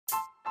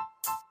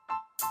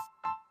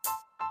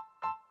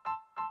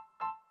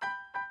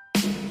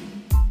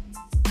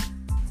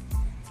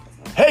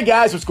Hey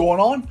guys, what's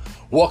going on?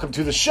 Welcome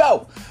to the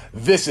show.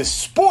 This is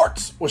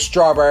Sports with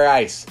Strawberry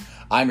Ice.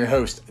 I'm your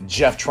host,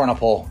 Jeff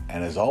Trunapole,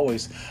 and as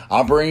always,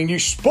 I'm bringing you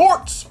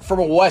sports from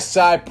a West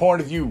Side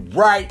point of view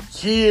right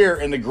here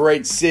in the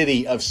great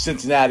city of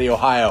Cincinnati,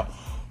 Ohio,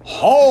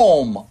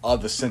 home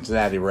of the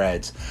Cincinnati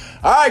Reds.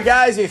 All right,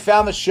 guys, if you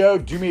found the show,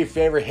 do me a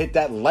favor, hit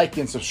that like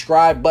and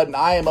subscribe button.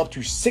 I am up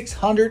to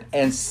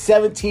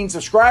 617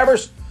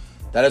 subscribers.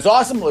 That is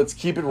awesome. Let's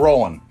keep it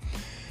rolling.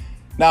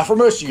 Now, for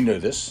most of you know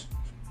this,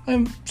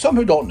 and some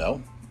who don't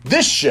know,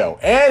 this show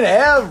and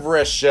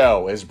every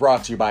show is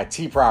brought to you by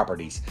T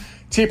Properties.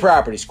 T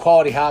Properties,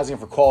 quality housing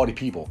for quality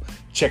people.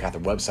 Check out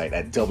their website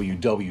at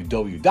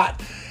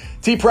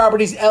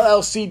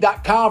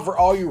www.tpropertiesllc.com for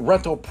all your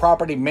rental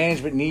property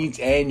management needs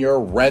and your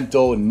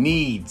rental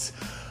needs.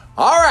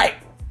 All right.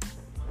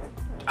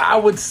 I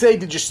would say,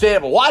 did you stay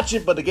up and watch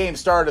it? But the game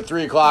started at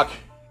 3 o'clock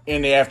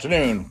in the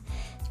afternoon.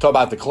 Talk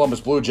about the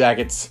Columbus Blue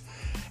Jackets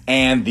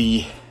and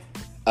the,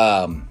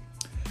 I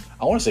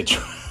want to say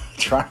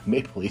Toronto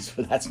Maple Leafs,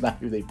 but that's not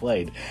who they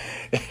played.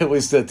 It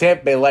was the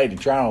Tampa Bay Lightning.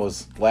 Toronto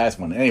was the last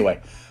one.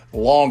 Anyway,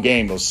 long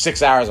game. It was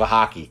 6 hours of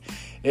hockey.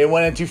 It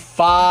went into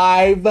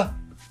five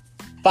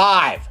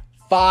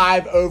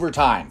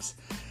overtimes.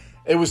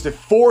 It was the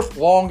fourth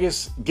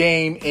longest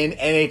game in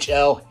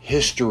NHL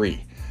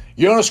history.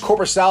 Jonas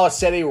Korpisalo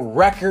set a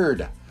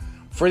record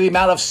for the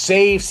amount of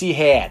saves he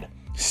had.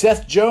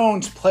 Seth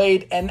Jones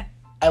played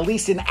at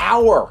least an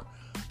hour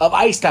of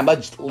ice time, a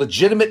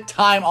legitimate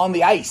time on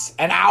the ice,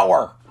 an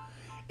hour.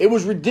 It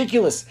was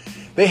ridiculous.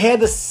 They had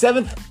the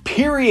seventh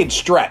period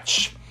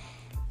stretch.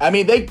 I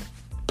mean, they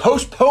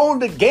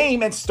postponed the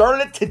game and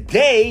started it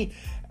today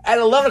at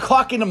 11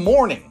 o'clock in the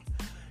morning.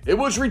 It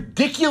was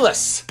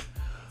ridiculous.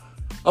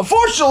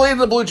 Unfortunately,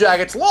 the Blue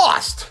Jackets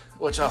lost,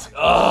 which I was like,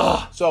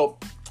 ugh. So,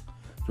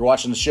 if you're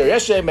watching the show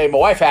yesterday, it made my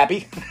wife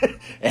happy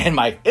and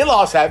my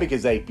in-laws happy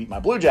because they beat my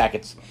Blue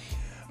Jackets.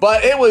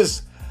 But it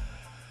was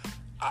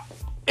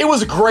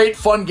a great,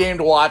 fun game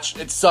to watch.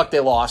 It sucked they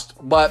lost,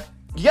 but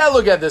you got to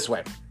look at it this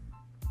way.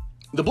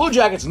 The Blue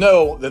Jackets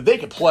know that they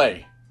could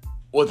play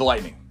with the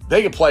Lightning.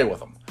 They could play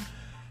with them.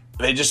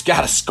 They just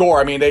got to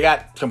score. I mean, they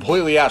got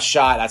completely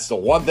outshot. That's the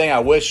one thing I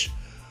wish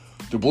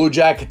the Blue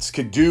Jackets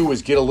could do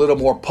was get a little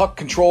more puck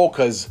control,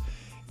 because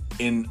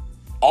in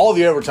all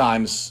the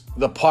overtimes,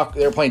 the puck,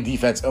 they were playing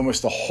defense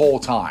almost the whole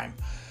time.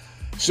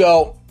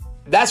 So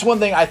that's one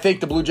thing I think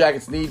the Blue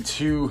Jackets need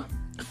to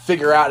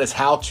figure out, is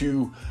how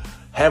to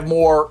have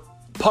more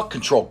puck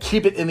control.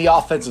 Keep it in the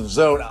offensive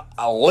zone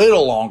a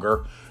little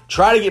longer.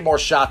 Try to get more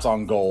shots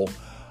on goal.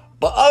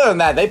 But other than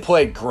that, they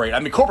played great. I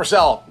mean,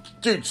 Korpisalo,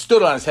 dude,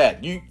 stood on his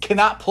head. You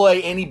cannot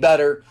play any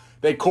better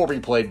than Corby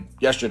played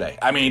yesterday.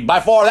 I mean, by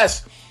far,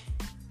 that's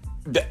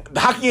the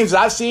hockey games that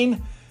I've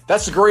seen,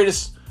 that's the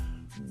greatest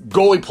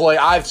goalie play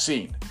I've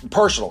seen,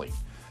 personally.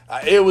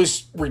 It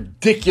was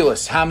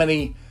ridiculous how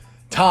many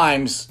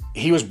times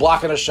he was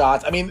blocking the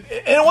shots. I mean,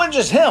 and it wasn't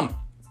just him.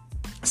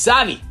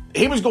 Savvy,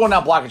 he was going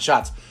down blocking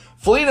shots.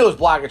 Foligno was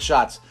blocking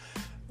shots.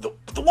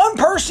 The one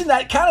person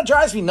that kind of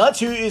drives me nuts,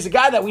 who is a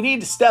guy that we need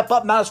to step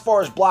up, not as far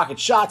as blocking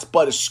shots,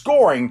 but as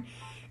scoring,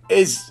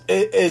 is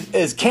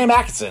Cam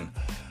Atkinson.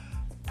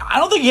 I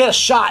don't think he had a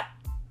shot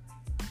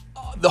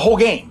the whole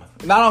game.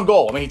 Not on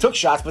goal. I mean, he took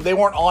shots, but they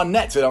weren't on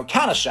net, so they don't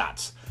count as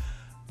shots.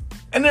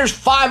 And there's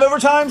 5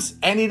 overtimes,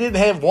 and he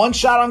didn't have one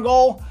shot on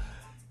goal.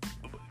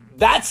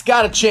 That's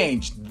got to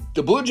change.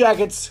 The Blue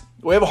Jackets,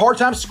 we have a hard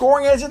time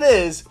scoring as it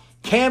is.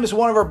 Cam is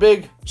one of our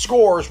big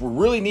scorers. We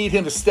really need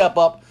him to step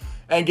up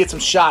and get some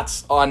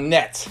shots on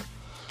net.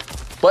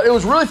 But it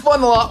was really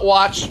fun to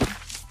watch.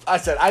 I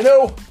said, I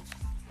know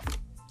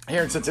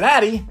here in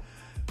Cincinnati,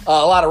 a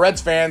lot of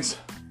Reds fans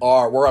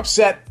were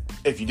upset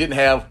if you didn't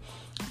have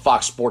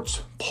Fox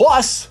Sports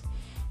Plus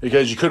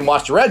because you couldn't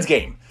watch the Reds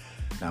game.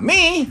 Now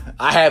me,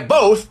 I have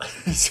both,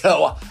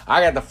 so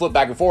I got to flip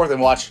back and forth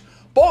and watch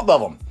both of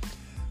them.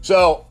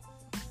 So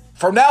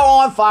from now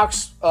on,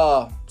 Fox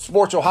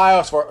Sports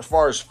Ohio, as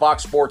far as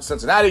Fox Sports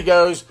Cincinnati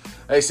goes,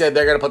 they said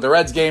they're going to put the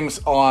Reds games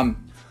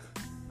on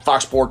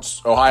Fox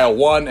Sports Ohio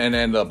 1, and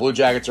then the Blue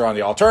Jackets are on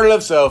the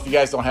alternative. So if you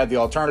guys don't have the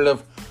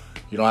alternative,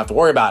 you don't have to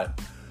worry about it.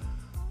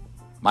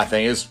 My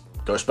thing is,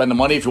 go spend the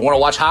money if you want to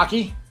watch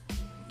hockey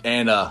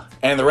and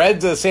the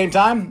Reds at the same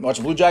time. Watch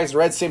the Blue Jackets and the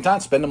Reds at the same time.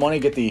 Spend the money,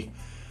 get the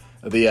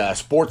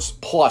Sports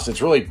Plus.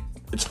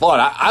 It's fun.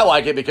 I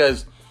like it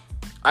because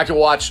I can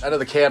watch. I know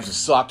the Cavs have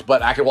sucked,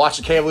 but I can watch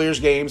the Cavaliers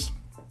games.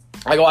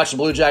 I can watch the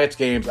Blue Jackets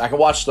games. I can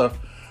watch the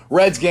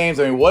Reds games.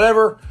 I mean,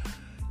 whatever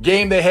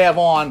game they have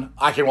on,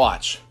 I can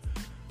watch.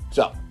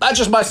 So that's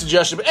just my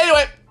suggestion. But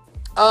anyway,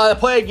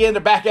 play again.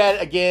 They're back at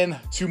it again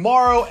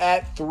tomorrow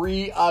at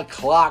 3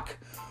 o'clock.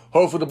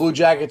 Hopefully the Blue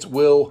Jackets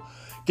will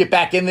get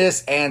back in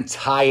this and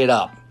tie it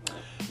up.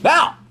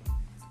 Now,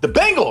 the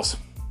Bengals,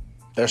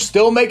 they're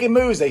still making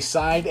moves. They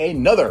signed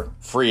another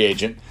free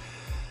agent.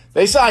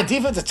 They signed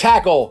defensive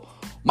tackle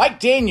Mike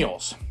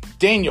Daniels.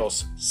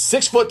 Daniels,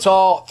 6 foot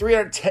tall,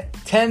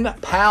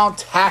 310-pound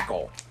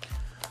tackle.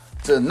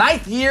 It's the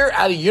 9th year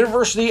out of the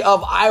University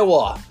of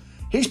Iowa.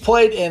 He's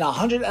played in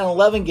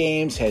 111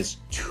 games, has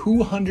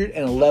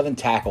 211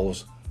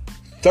 tackles,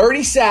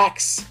 30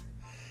 sacks,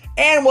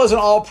 and was an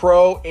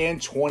All-Pro in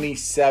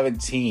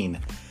 2017.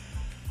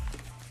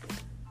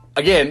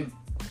 Again,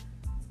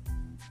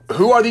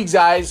 who are these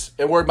guys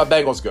and where'd my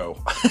Bengals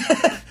go?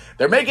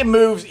 They're making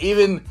moves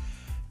even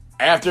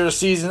after the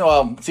season.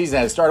 Well, season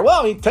has started.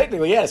 Well, I mean,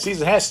 technically, yeah, the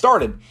season has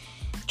started.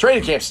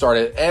 Training camp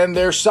started, and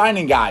they're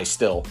signing guys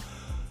still.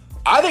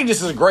 I think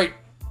this is a great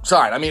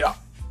sign. I mean,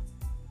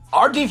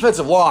 our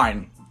defensive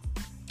line,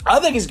 I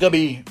think, is going to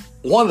be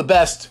one of the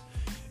best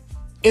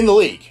in the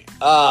league.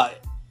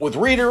 With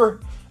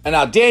Reeder and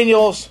now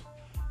Daniels,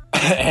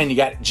 and you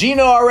got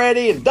Geno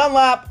already and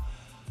Dunlap.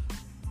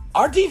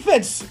 Our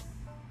defense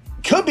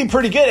could be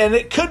pretty good, and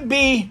it could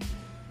be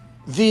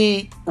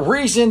the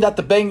reason that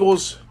the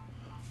Bengals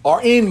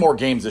are in more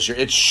games this year.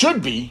 It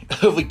should be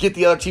if we get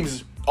the other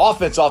team's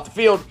offense off the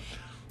field.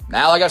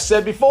 Now, like I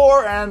said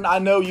before, and I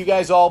know you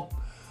guys all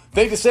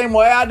think the same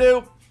way I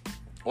do,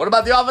 what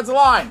about the offensive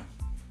line?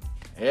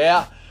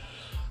 Yeah,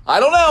 I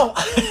don't know.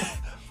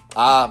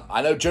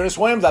 I know Jonas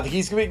Williams. I think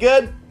he's going to be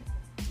good.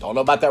 Don't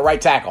know about that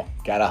right tackle.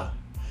 Got to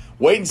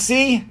wait and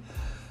see.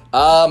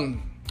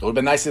 It would have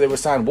been nice if they would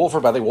sign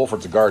Wolford, but I think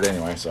Wolford's a guard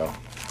anyway, so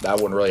that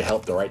wouldn't really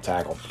help the right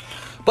tackle.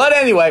 But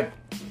anyway,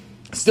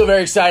 still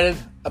very excited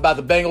about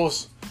the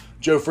Bengals.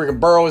 Joe freaking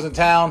Burrow is in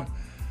town.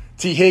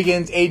 T.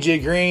 Higgins, A.J.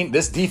 Green.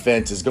 This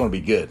defense is going to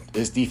be good.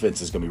 This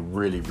defense is going to be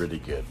really, really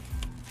good.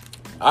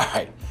 All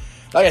right.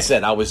 Like I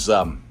said, I was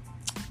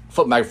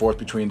flipping back and forth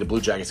between the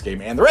Blue Jackets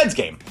game and the Reds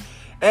game.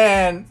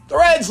 And the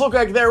Reds look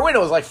like their window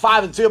was like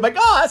 5-2. I'm like,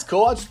 oh, that's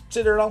cool. I'll just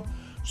sit there and I'll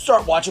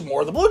start watching more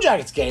of the Blue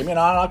Jackets game. And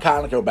I'll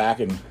kind of go back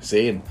and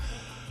see. And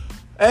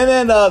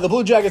then the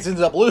Blue Jackets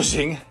ended up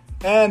losing.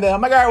 And I'm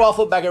like, all right, well, I'll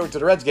flip back over to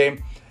the Reds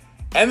game.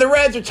 And the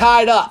Reds are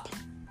tied up.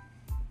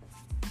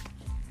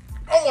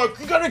 Oh,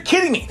 my God, you're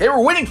kidding me. They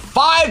were winning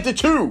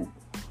 5-2.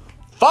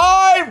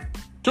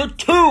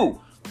 5-2.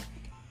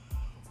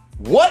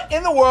 What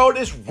in the world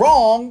is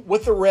wrong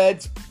with the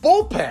Reds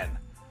bullpen?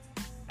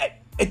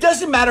 It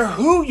doesn't matter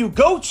who you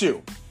go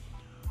to.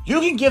 You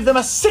can give them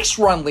a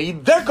 6-run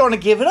lead. They're going to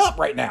give it up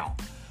right now.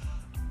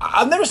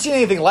 I've never seen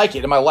anything like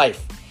it in my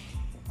life.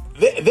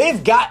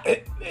 They've got,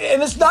 and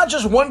it's not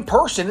just one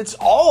person. It's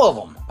all of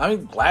them. I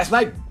mean, last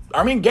night,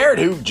 Garrett,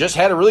 who just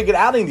had a really good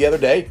outing the other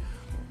day,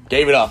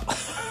 gave it up.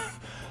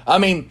 I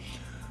mean,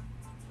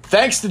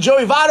 thanks to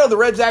Joey Votto, the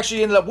Reds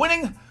actually ended up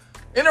winning.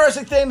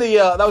 Interesting thing,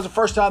 that was the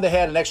first time they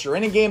had an extra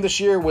inning game this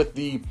year. With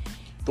the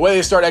way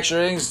they start extra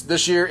innings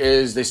this year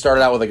is they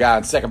started out with a guy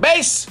on second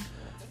base.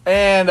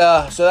 And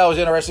so that was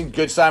interesting.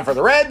 Good sign for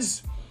the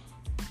Reds.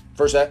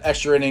 First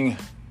extra inning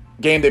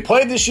game they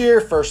played this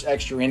year. First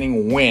extra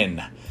inning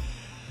win.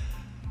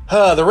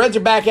 The Reds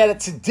are back at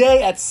it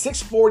today at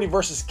 6:40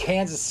 versus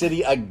Kansas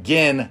City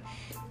again.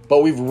 But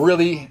we've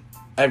really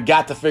have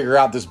got to figure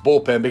out this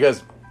bullpen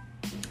because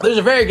there's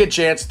a very good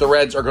chance the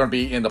Reds are going to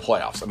be in the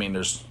playoffs. I mean,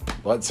 there's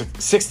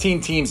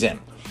 16 teams in.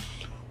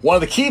 One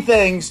of the key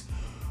things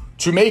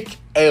to make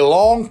a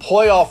long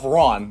playoff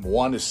run,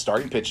 one is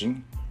starting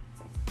pitching.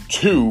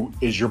 Two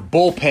is your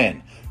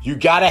bullpen. You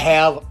got to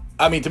have,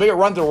 to make it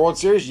run to the World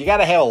Series, you got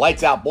to have a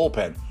lights-out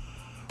bullpen.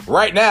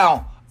 Right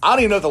now, I don't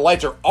even know if the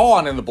lights are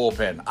on in the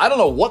bullpen. I don't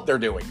know what they're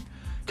doing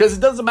because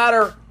it doesn't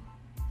matter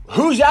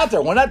who's out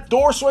there. When that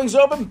door swings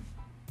open,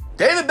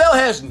 David Bell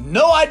has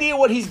no idea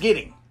what he's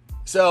getting.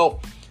 So,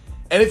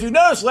 and if you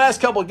notice,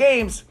 last couple of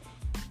games,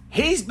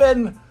 he's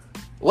been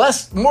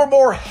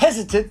more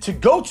hesitant to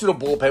go to the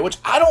bullpen, which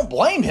I don't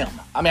blame him.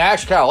 I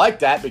actually kind of like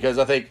that because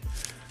I think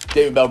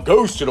David Bell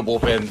goes to the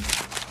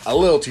bullpen a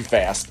little too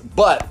fast.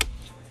 But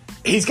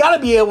he's got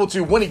to be able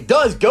to, when he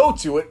does go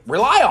to it,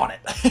 rely on it.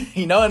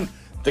 And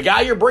the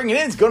guy you're bringing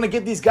in is going to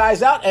get these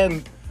guys out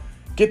and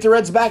get the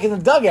Reds back in the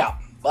dugout.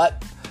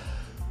 But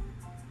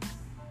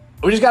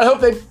we just got to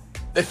hope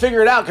they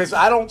figure it out because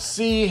I don't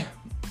see,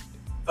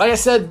 like I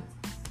said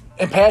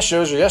in past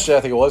shows, or yesterday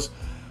I think it was,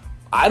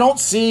 I don't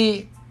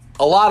see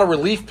a lot of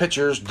relief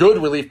pitchers,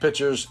 good relief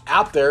pitchers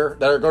out there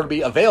that are going to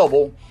be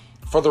available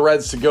for the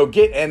Reds to go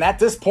get. And at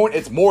this point,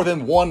 it's more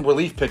than one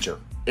relief pitcher.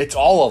 It's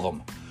all of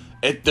them.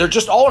 They're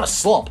just all in a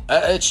slump.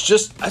 That's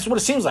what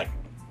it seems like.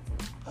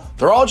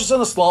 They're all just in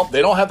a slump.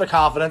 They don't have the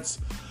confidence.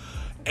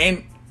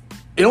 And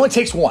it only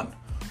takes one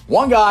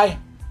guy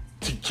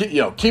to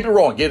keep it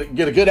rolling,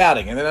 get a good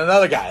outing, and then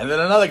another guy, and then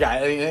another guy,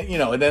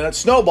 and then it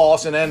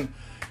snowballs, and then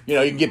you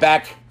can get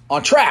back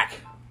on track.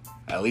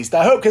 At least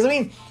I hope, because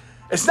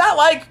it's not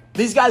like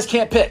these guys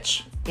can't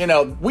pitch.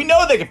 We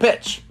know they can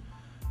pitch.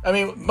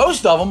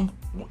 Most of them,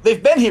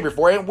 they've been here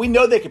before, and we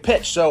know they can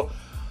pitch. So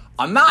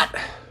I'm not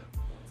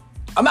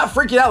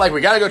freaking out like we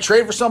got to go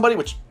trade for somebody,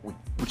 which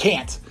we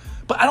can't.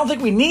 But I don't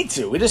think we need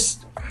to. We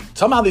just,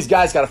 somehow these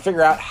guys got to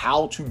figure out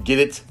how to get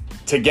it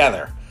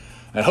together.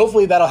 And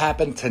hopefully that'll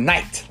happen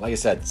tonight. Like I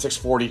said,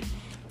 6:40,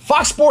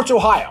 Fox Sports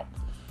Ohio.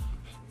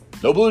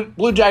 No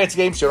Blue Jackets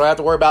games, so you don't have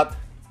to worry about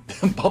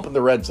bumping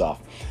the Reds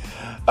off.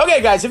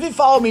 Okay, guys, if you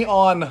follow me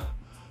on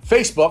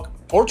Facebook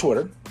or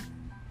Twitter,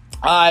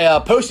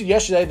 I posted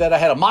yesterday that I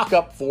had a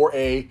mock-up for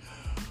a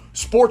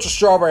Sports with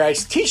Strawberry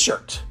Ice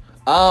t-shirt.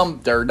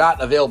 They're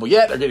not available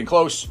yet. They're getting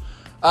close.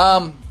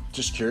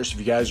 Just curious if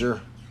you guys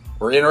are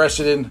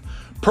interested in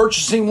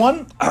purchasing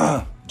one.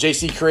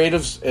 JC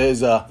Creatives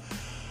is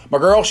my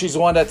girl. She's the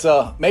one that's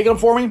making them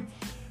for me.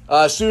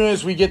 As soon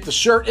as we get the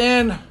shirt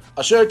in,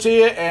 I'll show it to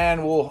you,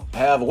 and we'll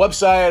have a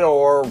website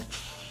or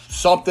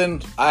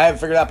something. I haven't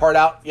figured that part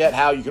out yet,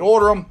 how you can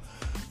order them.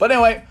 But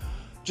anyway,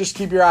 just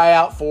keep your eye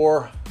out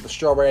for the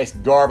Strawberry Ice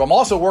garb. I'm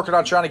also working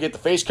on trying to get the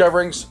face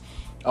coverings.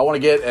 I want to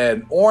get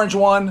an orange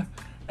one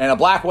and a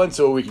black one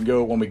so we can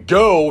go when we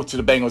go to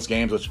the Bengals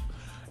games,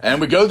 and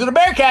we go to the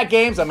Bearcat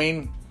games. I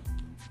mean,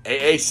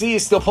 AAC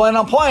is still planning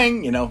on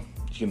playing. You know,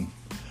 you can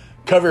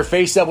cover your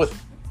face up with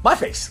my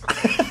face.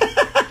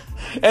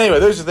 Anyway,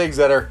 those are things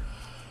that are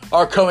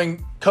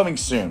coming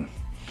soon.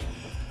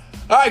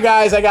 All right,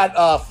 guys, I got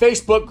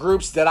Facebook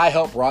groups that I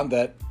help run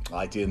that I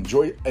like to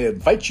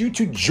invite you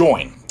to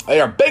join.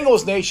 They are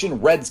Bengals Nation,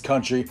 Reds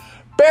Country,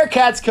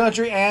 Bearcats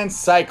Country, and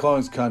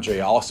Cyclones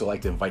Country. I also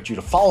like to invite you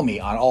to follow me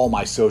on all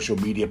my social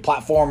media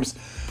platforms.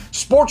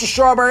 Sports with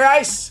Strawberry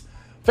Ice,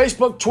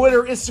 Facebook,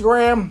 Twitter,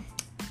 Instagram,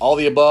 all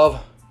the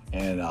above.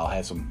 And I'll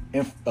have some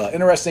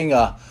interesting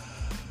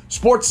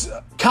sports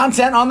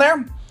content on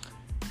there.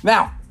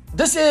 Now,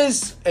 this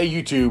is a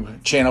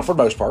YouTube channel for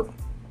the most part,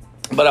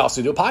 but I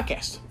also do a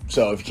podcast.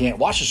 So if you can't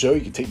watch the show,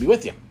 you can take me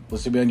with you.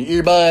 Listen to me on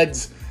your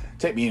earbuds,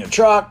 take me in a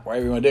truck,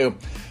 whatever you want to do.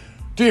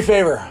 Do you a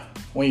favor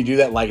when you do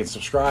that, like and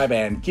subscribe,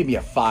 and give me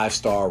a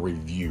 5-star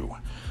review.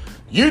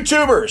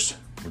 YouTubers,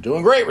 we're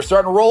doing great. We're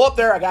starting to roll up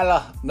there. I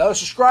got another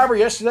subscriber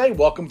yesterday.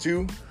 Welcome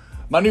to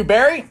my new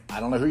Barry. I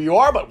don't know who you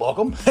are, but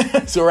welcome.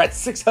 So we're at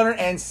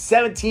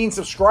 617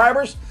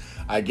 subscribers.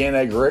 Again,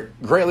 I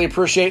greatly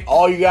appreciate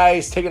all you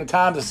guys taking the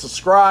time to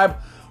subscribe,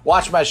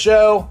 watch my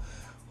show,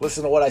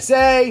 listen to what I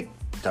say,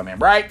 tell me I'm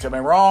right, tell me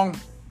I'm wrong,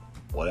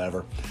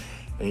 whatever.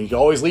 And you can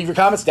always leave your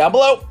comments down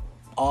below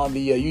on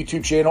the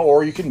YouTube channel,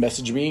 or you can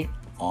message me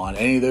on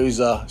any of those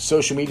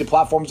social media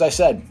platforms I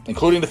said,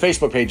 including the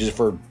Facebook pages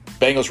for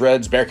Bengals,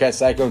 Reds, Bearcats,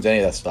 Cyclones, any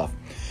of that stuff.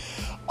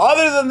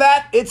 Other than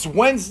that, it's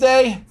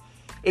Wednesday.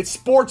 It's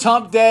Sports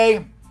Hump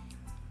Day.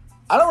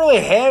 I don't really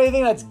have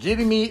anything that's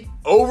getting me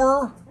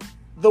over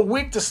the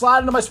week to slide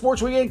into my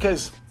sports weekend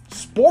because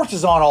sports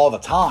is on all the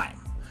time.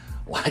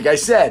 Like I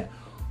said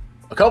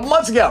a couple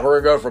months ago,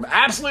 we're going to go from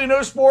absolutely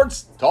no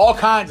sports to all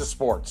kinds of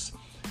sports.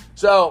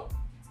 So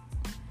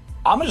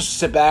I'm going to just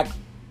sit back,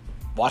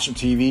 watch some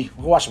TV.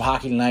 We'll watch some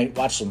hockey tonight,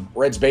 watch some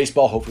Reds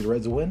baseball. Hopefully the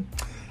Reds will win.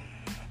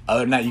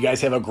 Other than that, you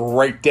guys have a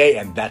great day,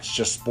 and that's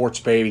just sports,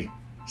 baby.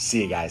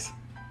 See you guys.